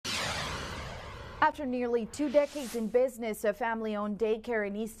After nearly 2 decades in business, a family-owned daycare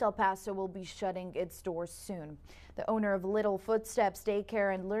in East El Paso will be shutting its doors soon. The owner of Little Footsteps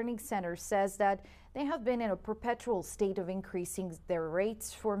Daycare and Learning Center says that they have been in a perpetual state of increasing their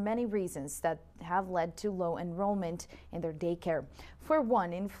rates for many reasons that have led to low enrollment in their daycare. For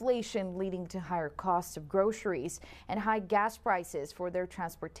one, inflation leading to higher costs of groceries and high gas prices for their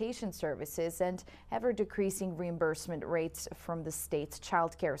transportation services and ever-decreasing reimbursement rates from the state's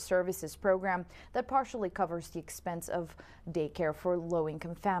child care services program that partially covers the expense of daycare for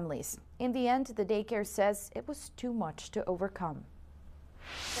low-income families. In the end, the daycare says it was too much to overcome.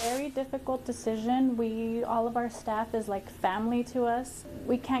 Very difficult decision. All of our staff is like family to us.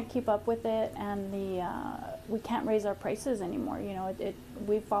 We can't keep up with it, and we can't raise our prices anymore. You know,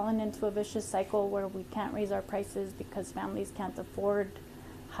 we've fallen into a vicious cycle where we can't raise our prices because families can't afford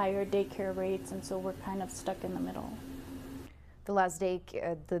higher daycare rates, and so we're kind of stuck in the middle.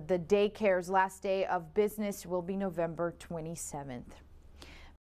 The daycare's last day of business will be November 27th.